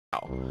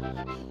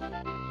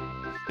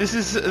This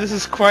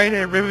is quite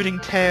a riveting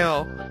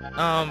tale.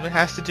 It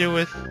has to do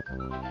with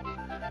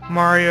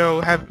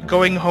Mario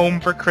going home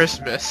for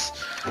Christmas.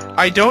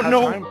 I don't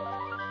know.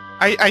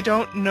 I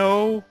don't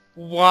know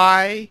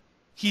why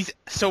he's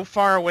so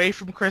far away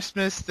from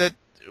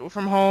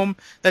from home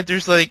that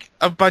there's like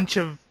a bunch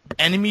of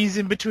enemies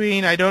in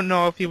between. I don't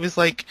know if he was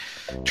like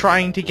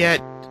trying to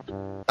get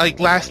like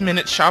last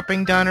minute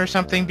shopping done or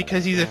something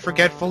because he's a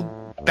forgetful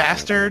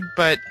bastard,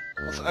 but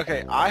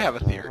okay, I have a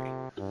theory.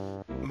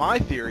 My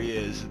theory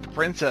is that the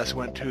princess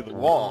went to the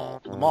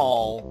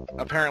mall,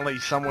 apparently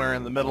somewhere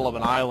in the middle of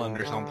an island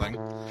or something,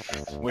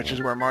 which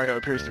is where Mario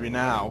appears to be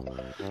now.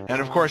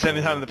 And of course,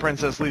 anytime the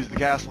princess leaves the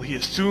castle, he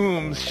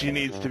assumes she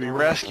needs to be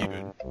rescued.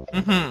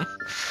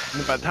 Mm-hmm.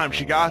 And by the time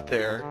she got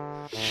there,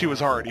 she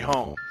was already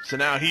home. So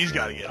now he's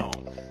got to get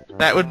home.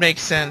 That would make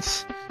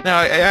sense. Now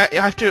I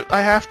have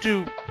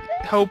to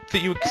hope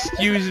that you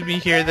excuse me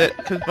here,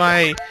 because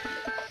my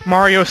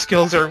Mario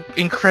skills are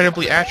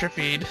incredibly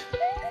atrophied.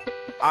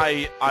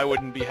 I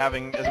wouldn't be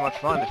having as much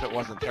fun if it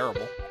wasn't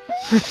terrible.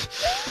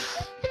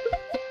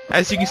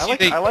 As you can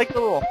see, I like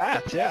the little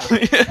hats, yeah.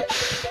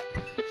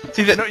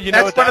 See,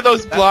 that's one of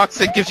those blocks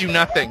that gives you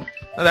nothing.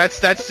 That's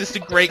just a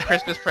great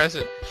Christmas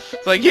present.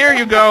 It's like, here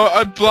you go,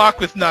 a block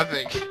with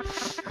nothing.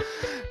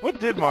 What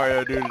did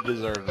Mario do to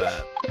deserve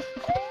that?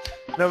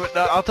 No, but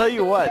I'll tell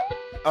you what.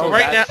 So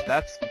right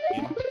that's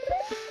mean.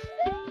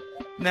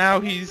 Now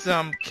he's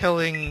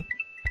killing,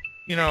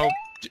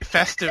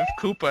 festive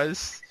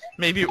Koopas.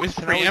 Maybe it was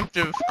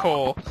preemptive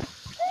Cole.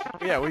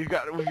 Yeah, we've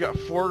got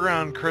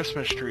foreground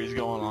Christmas trees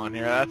going on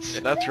here.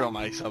 That's real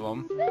nice of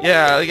them.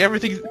 Yeah, like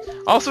everything.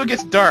 Also, it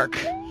gets dark.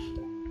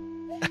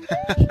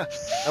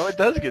 Oh, it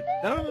does get.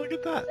 Oh, look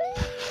at that.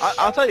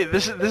 I'll tell you,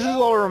 this is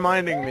all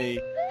reminding me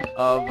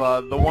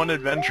of the One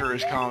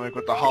Adventurers comic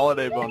with the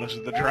holiday bonus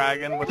with the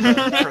dragon with the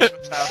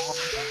Christmas hat on.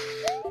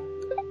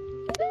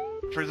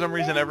 For some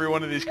reason, every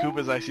one of these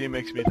Koopas I see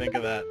makes me think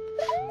of that.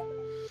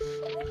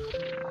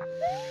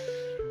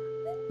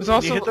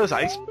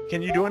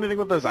 Can you do anything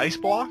with those ice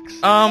blocks?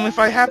 If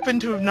I happen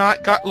to have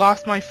not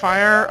lost my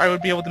fire, I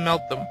would be able to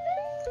melt them.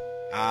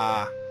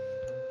 Ah.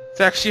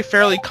 It's actually a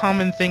fairly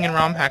common thing in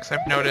ROM hacks,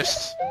 I've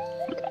noticed.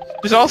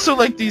 There's also,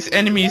 like, these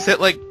enemies that,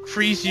 like,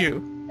 freeze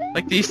you.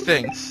 Like these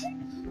things.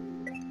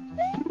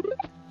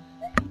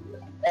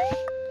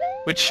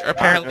 Which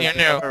apparently are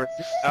new.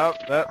 Oh,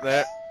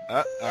 there.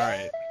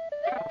 Alright.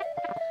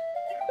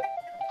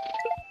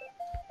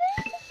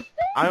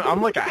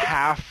 I'm like a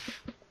half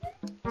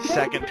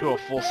second to a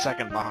full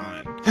second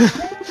behind.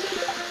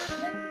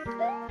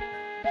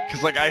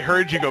 Cause like I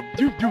heard you go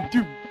doop doop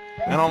doop,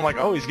 and I'm like,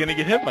 oh, he's gonna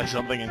get hit by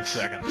something in a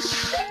second.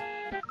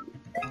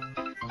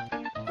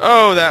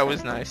 Oh, that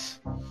was nice.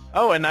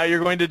 Oh, and now you're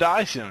going to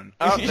die soon.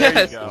 Oh, there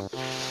yes. You go.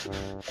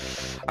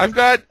 I've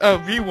got a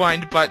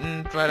rewind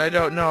button, but I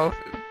don't know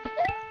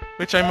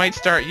which I might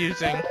start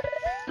using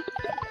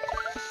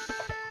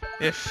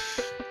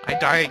if I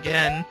die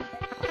again.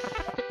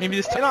 Maybe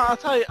this time. I'll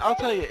tell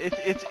you.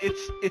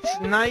 It's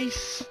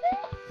nice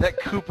that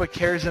Koopa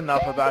cares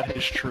enough about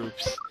his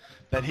troops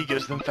that he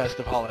gives them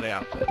festive holiday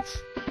outfits.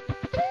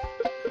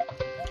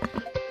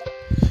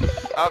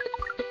 Oh,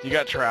 you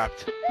got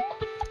trapped.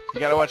 You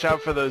gotta watch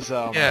out for those.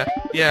 Yeah.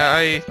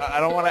 I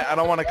don't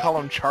want to call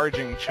them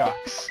charging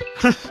chucks.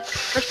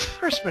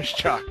 Christmas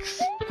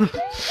chucks.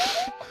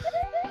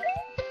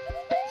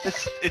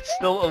 It's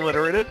still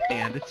alliterative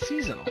and it's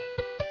seasonal.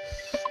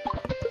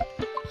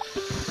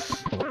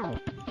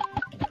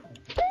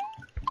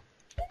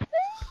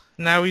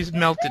 Now he's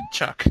melted,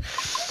 Chuck.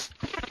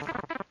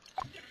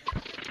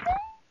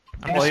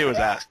 Well, he was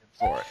asking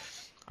for it.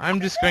 I'm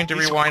just going to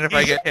rewind if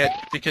I get hit,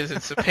 because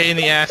it's a pain in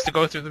the ass to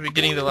go through the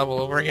beginning of the level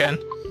over again.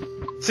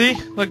 See?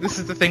 Look, this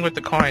is the thing with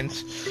the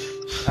coins.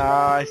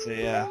 I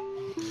see, yeah.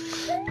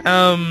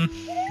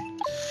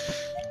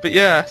 But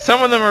yeah,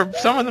 some of them are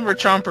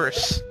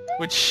chompers,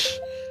 which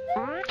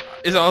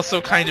is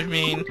also kind of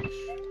mean.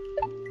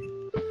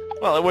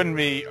 Well, it wouldn't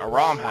be a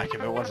ROM hack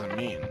if it wasn't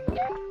mean.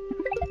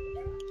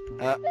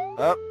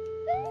 Up.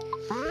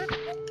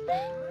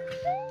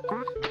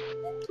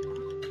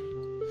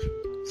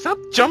 Stop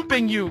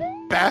jumping, you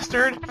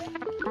bastard!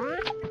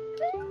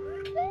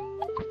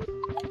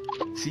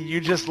 See,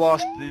 you just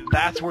lost.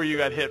 That's where you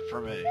got hit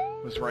for me.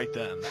 Was right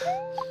then.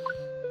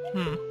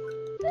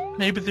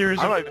 Maybe there is.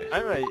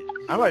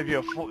 I might be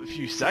a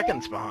few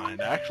seconds behind,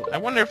 actually. I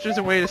wonder if there's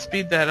a way to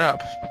speed that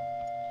up.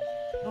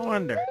 I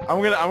wonder.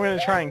 I'm gonna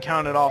try and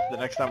count it off the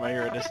next time I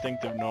hear a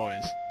distinctive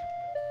noise.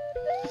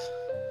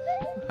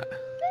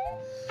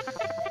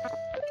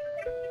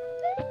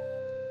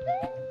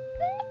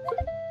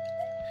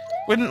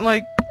 Wouldn't,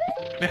 like,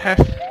 I'm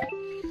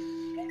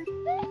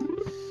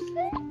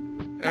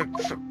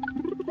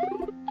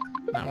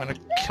gonna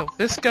kill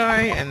this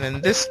guy, and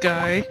then this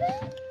guy.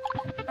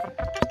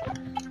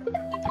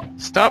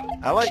 Stop!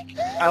 I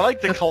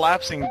like the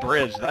collapsing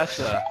bridge. That's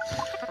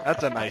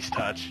a nice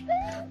touch.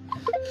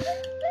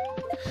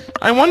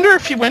 I wonder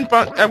if he went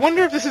I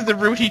wonder if this is the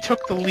route he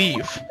took to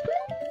leave.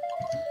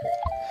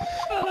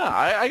 I don't know.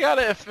 I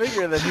gotta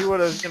figure that he would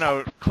have, you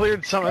know,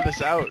 cleared some of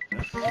this out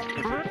if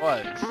it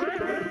was.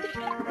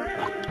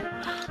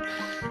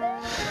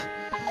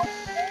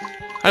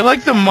 I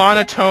like the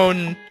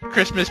monotone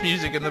Christmas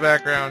music in the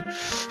background.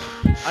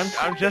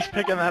 I'm just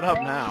picking that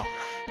up now.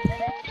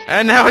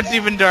 And now it's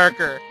even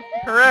darker.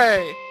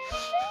 Hooray!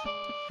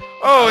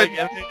 Oh, Like,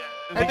 and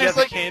they there's get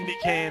the like candy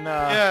cane.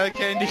 yeah, the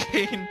candy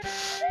cane.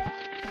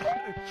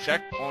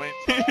 Checkpoint.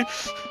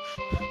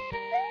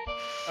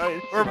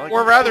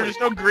 Or rather, there's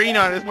no green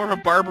on it. It's more of a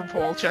barber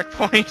pole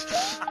checkpoint.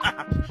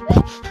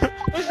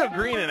 There's no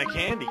green in a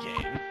candy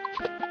cane.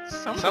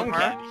 Some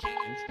candy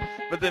canes.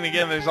 But then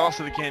again, there's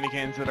also the candy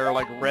canes that are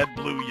like red,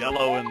 blue,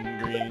 yellow, and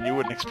green. You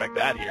wouldn't expect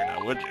that here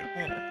now, would you?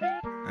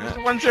 Yeah.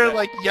 The ones that are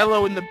like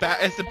yellow in the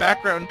as the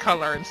background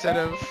color instead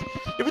of...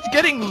 If it's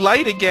getting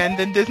light again,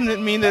 then doesn't it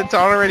mean that it's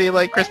already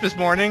like Christmas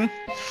morning?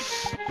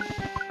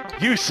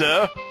 You,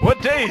 sir,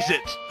 what day is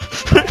it?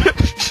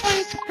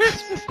 It's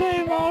Christmas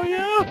Day,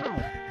 Mario!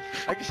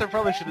 I guess I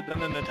probably should have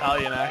done an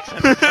Italian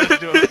accent instead of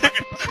doing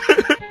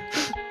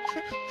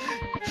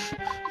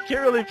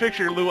Can't really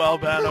picture Lou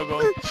Albano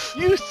going,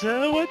 you,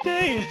 sir, what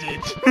day is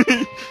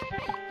it?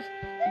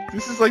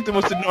 This is like the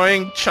most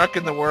annoying Chuck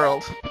in the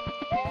world.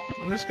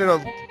 I'm just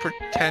gonna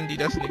pretend he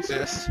doesn't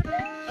exist.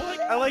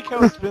 I like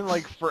how it's been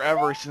like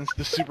forever since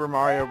the Super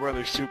Mario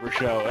Brothers Super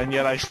Show, and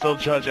yet I still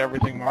judge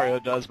everything Mario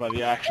does by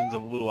the actions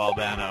of Lou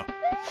Albano.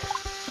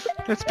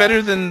 It's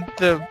better than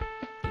the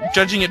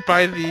judging it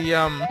by the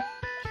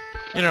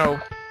you know,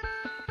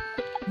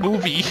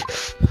 movie.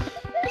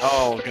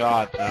 Oh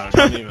God, no!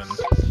 Don't even.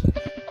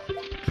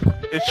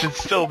 It should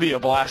still be a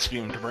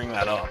blasphemy to bring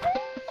that up.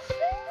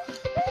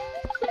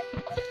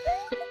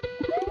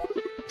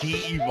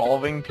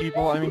 De-evolving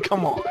people? I mean,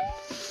 come on.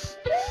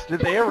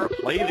 Did they ever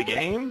play the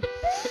game?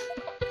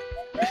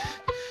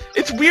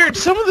 It's weird.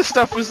 Some of the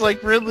stuff was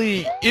like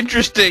really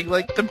interesting.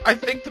 Like I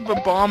think the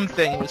bomb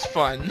thing was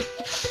fun.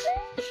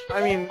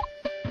 I mean,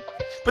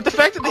 but the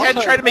fact that they had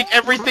to try to make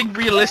everything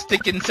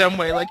realistic in some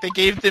way, like they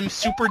gave them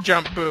super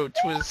jump boots,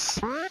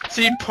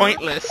 seemed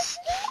pointless.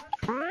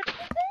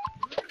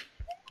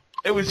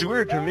 It was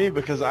weird to me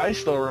because I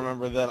still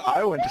remember that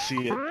I went to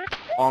see it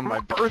on my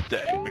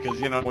birthday because,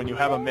 you know, when you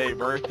have a May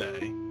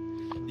birthday,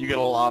 you get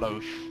a lot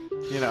of,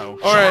 you know,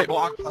 right.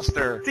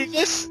 blockbuster. See,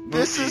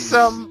 this is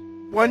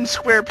one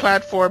square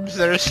platforms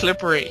that are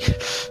slippery.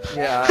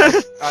 Yeah,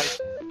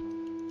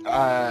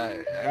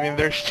 I mean,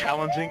 there's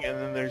challenging and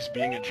then there's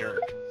being a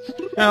jerk.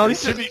 No, at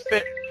least to be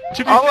fair,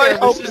 all I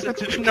hope is that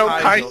there's no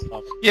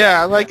Kaizo.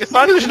 Yeah, like as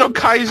long as there's no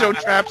Kaizo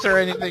traps or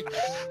anything,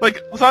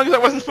 like as long as I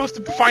wasn't supposed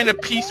to find a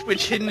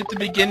P-switch hidden at the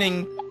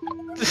beginning,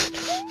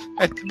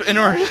 in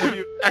order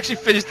to actually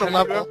finish the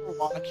level.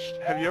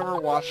 Have you ever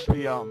watched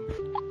the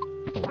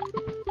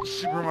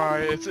Super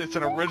Mario? It's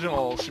an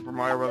original Super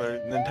Mario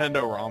Brothers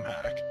Nintendo ROM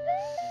hack.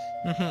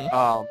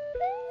 Mm-hmm.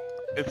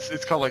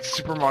 It's called like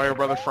Super Mario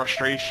Brother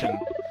Frustration,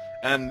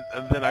 and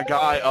then a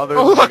guy other.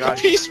 Oh, than look, the guy a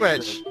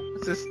P-switch.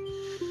 What's this?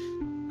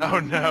 Oh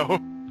no.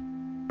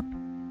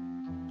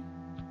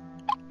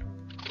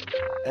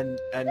 And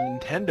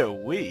Nintendo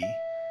Wii.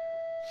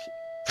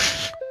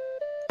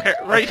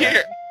 Right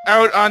here,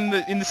 out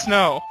in the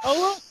snow.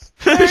 Oh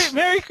look!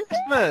 Merry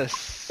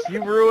Christmas!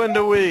 You ruined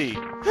a Wii.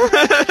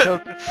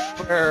 Children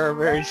were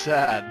very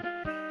sad.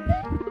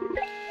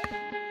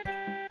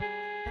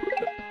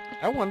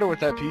 I wonder what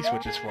that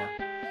P-switch is for.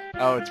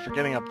 Oh, it's for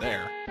getting up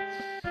there.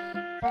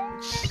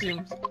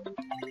 Seems...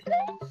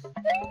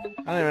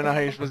 I don't even know how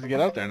you're supposed to get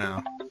up there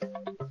now.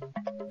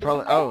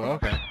 Probably. Oh,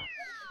 okay.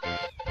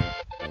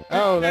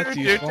 Oh, that's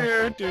useful.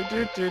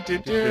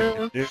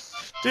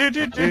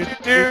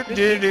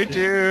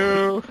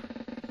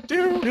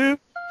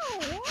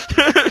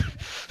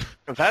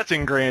 That's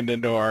ingrained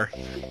into our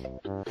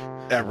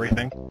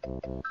everything.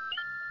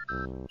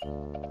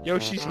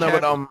 Yoshi's no,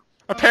 but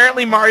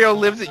apparently Mario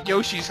lives at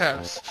Yoshi's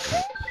house.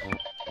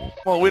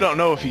 Well, we don't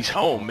know if he's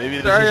home. Maybe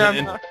this Sorry,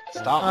 isn't I'm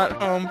not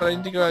home, but I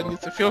need to go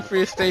out. So feel free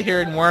to stay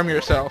here and warm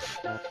yourself.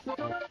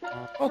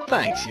 Well,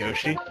 thanks,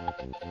 Yoshi.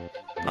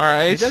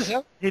 Alright.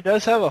 He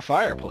does have a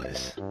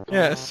fireplace.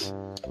 Yes.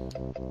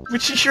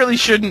 Which you surely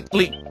shouldn't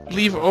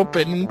leave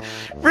open.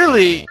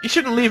 Really, you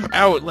shouldn't leave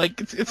out.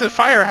 Like, it's a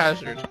fire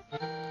hazard.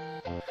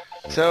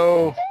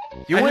 So,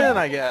 you win,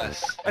 I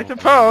guess. I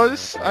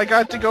suppose. I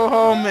got to go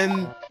home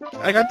and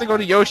I got to go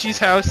to Yoshi's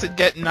house and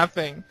get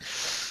nothing.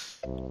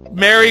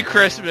 Merry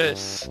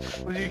Christmas.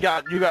 Well, you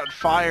got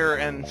fire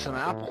and some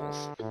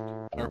apples.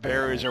 Or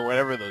berries or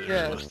whatever those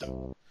are supposed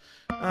to.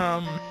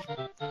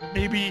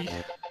 Maybe...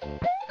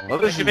 Well,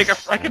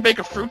 I could make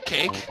a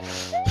fruitcake.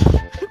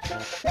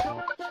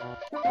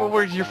 Well,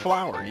 where's your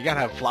flour? You gotta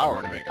have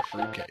flour to make a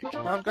fruitcake.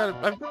 Well, I've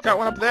got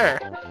one up there.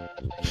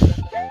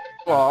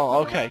 Well,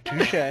 okay,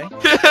 touche.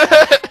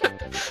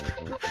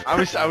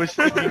 I was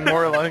thinking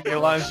more along your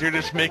lines. You're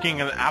just making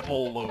an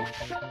apple loaf.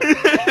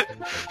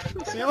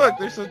 See, look,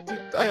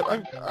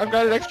 I've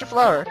got an extra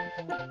flour.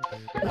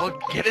 Well,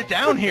 get it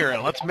down here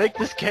and let's make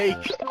this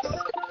cake.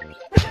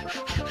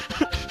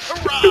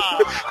 Hurrah!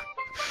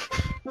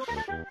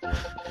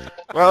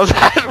 Well,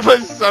 that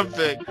was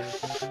something.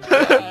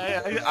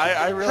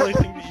 I really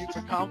think that you've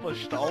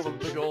accomplished all of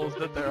the goals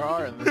that there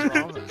are in this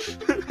ramen.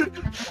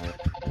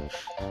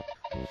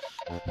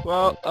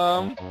 Well,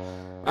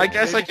 I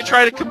guess I could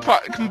try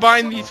to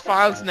combine these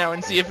files now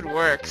and see if it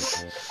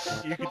works.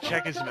 You could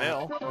check his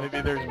mail.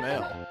 Maybe there's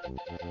mail.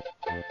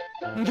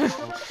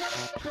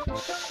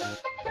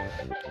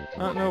 I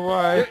don't know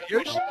why.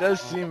 Yoshi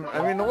does seem...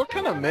 I mean, what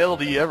kind of mail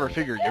do you ever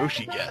figure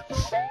Yoshi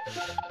gets?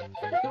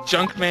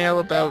 Junk mail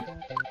about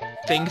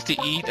things to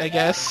eat, I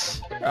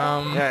guess.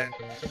 Yeah.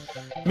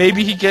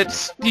 Maybe he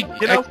gets...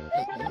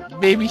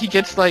 maybe he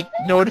gets, like,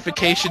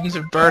 notifications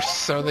of bursts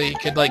so that he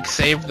could, like,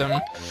 save them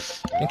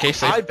in case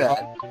they...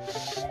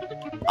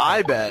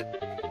 I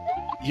bet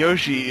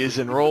Yoshi is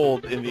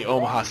enrolled in the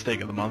Omaha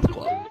Steak of the Month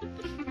Club.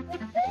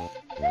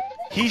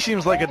 He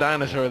seems like a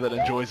dinosaur that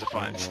enjoys a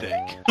fine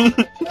steak.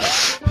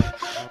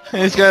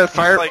 He's got a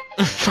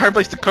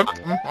fireplace to cook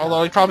them,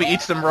 although he probably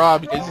eats them raw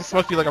because he's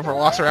supposed to be like a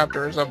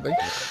velociraptor or something.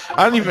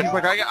 I don't even... He's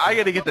like, I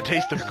gotta get the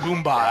taste of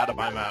Goomba out of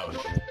my mouth.